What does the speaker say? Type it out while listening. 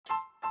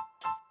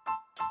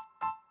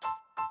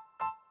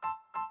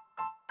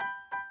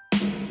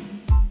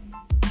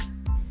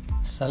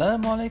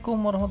Assalamualaikum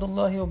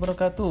warahmatullahi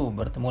wabarakatuh.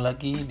 Bertemu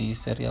lagi di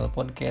serial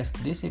podcast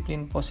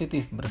Disiplin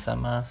Positif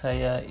bersama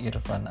saya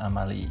Irfan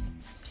Amali.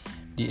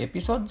 Di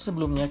episode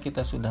sebelumnya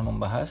kita sudah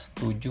membahas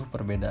 7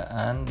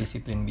 perbedaan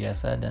disiplin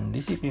biasa dan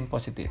disiplin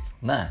positif.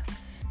 Nah,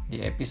 di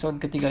episode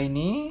ketiga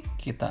ini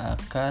kita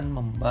akan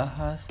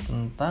membahas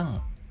tentang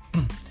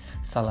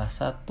salah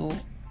satu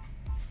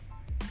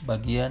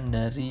bagian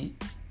dari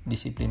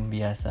disiplin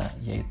biasa,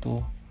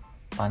 yaitu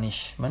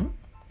punishment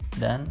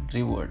dan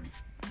reward,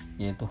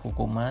 yaitu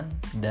hukuman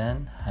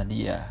dan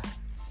hadiah.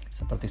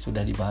 Seperti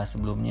sudah dibahas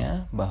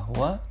sebelumnya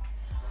bahwa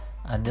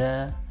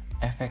ada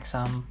efek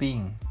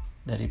samping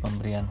dari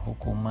pemberian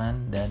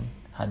hukuman dan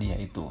hadiah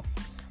itu.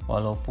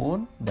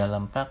 Walaupun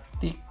dalam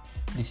praktik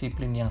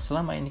disiplin yang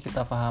selama ini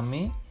kita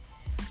pahami,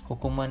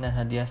 hukuman dan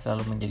hadiah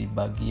selalu menjadi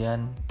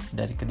bagian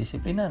dari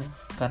kedisiplinan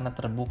karena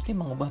terbukti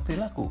mengubah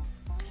perilaku.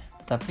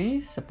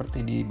 Tetapi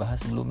seperti dibahas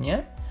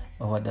sebelumnya,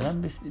 bahwa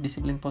dalam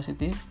disiplin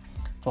positif,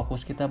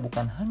 fokus kita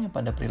bukan hanya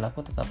pada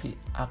perilaku tetapi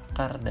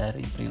akar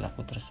dari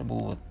perilaku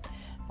tersebut.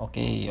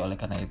 Oke, oleh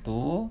karena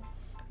itu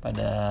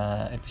pada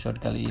episode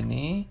kali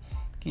ini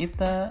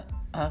kita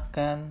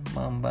akan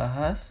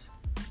membahas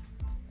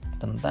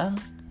tentang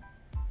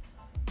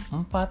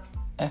 4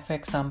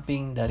 efek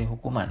samping dari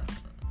hukuman.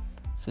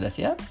 Sudah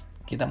siap?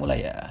 Kita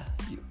mulai ya.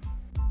 Yuk.